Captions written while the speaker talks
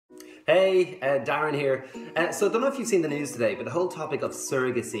Hey, Darren here. So I don't know if you've seen the news today, but the whole topic of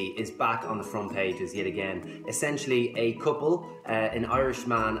surrogacy is back on the front pages yet again. Essentially, a couple, an Irish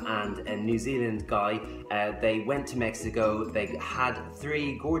man and a New Zealand guy, they went to Mexico. They had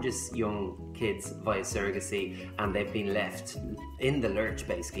 3 gorgeous young kids via surrogacy, and they've been left in the lurch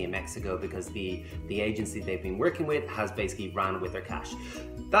basically in Mexico because the agency they've been working with has basically ran with their cash.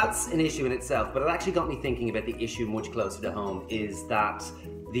 That's an issue in itself, but it actually got me thinking about the issue much closer to home, is that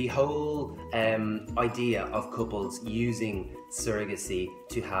the whole idea of couples using surrogacy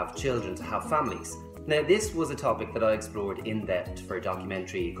to have children, to have families. Now, this was a topic that I explored in depth for a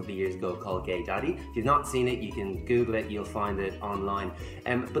documentary a couple of years ago called Gay Daddy. If you've not seen it, you can Google it, you'll find it online.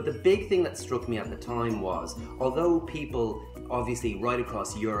 But the big thing that struck me at the time was, although people obviously right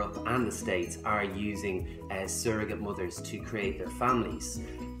across Europe and the States are using surrogate mothers to create their families,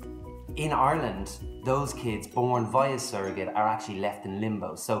 in Ireland, those kids born via surrogate are actually left in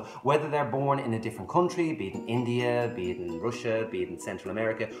limbo. So whether they're born in a different country, be it in India, be it in Russia, be it in Central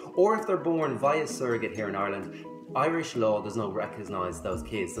America, or if they're born via surrogate here in Ireland, Irish law does not recognise those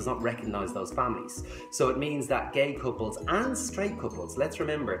kids, does not recognise those families. So it means that gay couples and straight couples, let's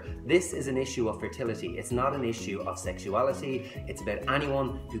remember, this is an issue of fertility. It's not an issue of sexuality. It's about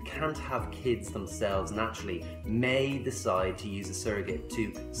anyone who can't have kids themselves naturally may decide to use a surrogate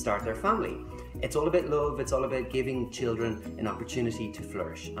to start their family. It's all about love, it's all about giving children an opportunity to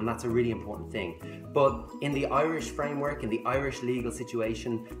flourish, and that's a really important thing. But in the Irish framework, in the Irish legal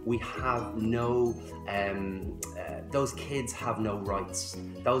situation, we have no, those kids have no rights.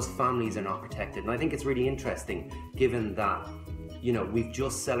 Those families are not protected. And I think it's really interesting, given that, you know, we've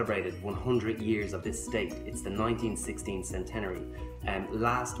just celebrated 100 years of this state. It's the 1916 centenary.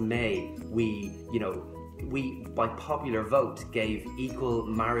 Last May, we, by popular vote, gave equal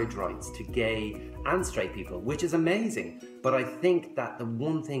marriage rights to gay and straight people, which is amazing. But I think that the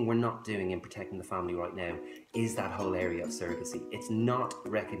one thing we're not doing in protecting the family right now is that whole area of surrogacy. It's not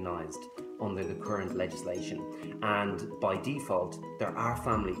recognised under the current legislation. And by default, there are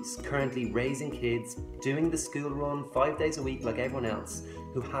families currently raising kids, doing the school run 5 days a week like everyone else,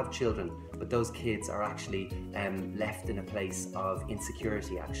 who have children, but those kids are actually left in a place of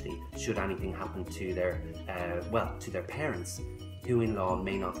insecurity, actually, should anything happen to their, to their parents, who in law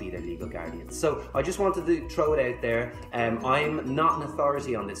may not be their legal guardians. So I just wanted to throw it out there. I'm not an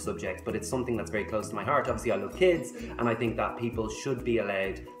authority on this subject, but it's something that's very close to my heart. Obviously I love kids, and I think that people should be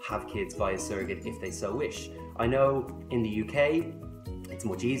allowed to have kids via surrogate if they so wish. I know in the UK, it's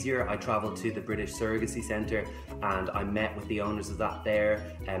much easier. I travelled to the British Surrogacy Centre and I met with the owners of that there,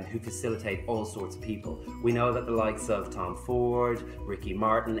 who facilitate all sorts of people. We know that the likes of Tom Ford, Ricky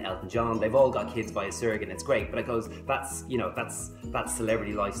Martin, Elton John, they've all got kids via surrogate, and it's great, but it goes, that's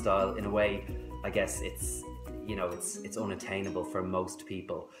celebrity lifestyle in a way. I guess it's unattainable for most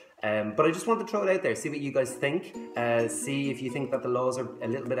people. But I just want to throw it out there, see what you guys think, see if you think that the laws are a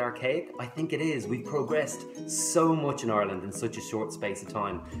little bit archaic. I think it is. We've progressed so much in Ireland in such a short space of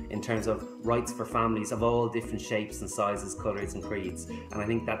time in terms of rights for families of all different shapes and sizes, colours and creeds. And I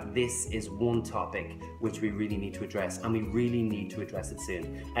think that this is one topic which we really need to address, and we really need to address it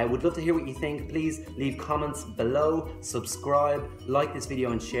soon. I would love to hear what you think. Please leave comments below, subscribe, like this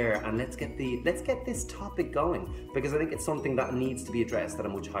video and share, and let's get this topic going, because I think it's something that needs to be addressed at a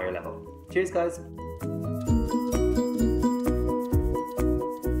much higher level. Cheers, guys.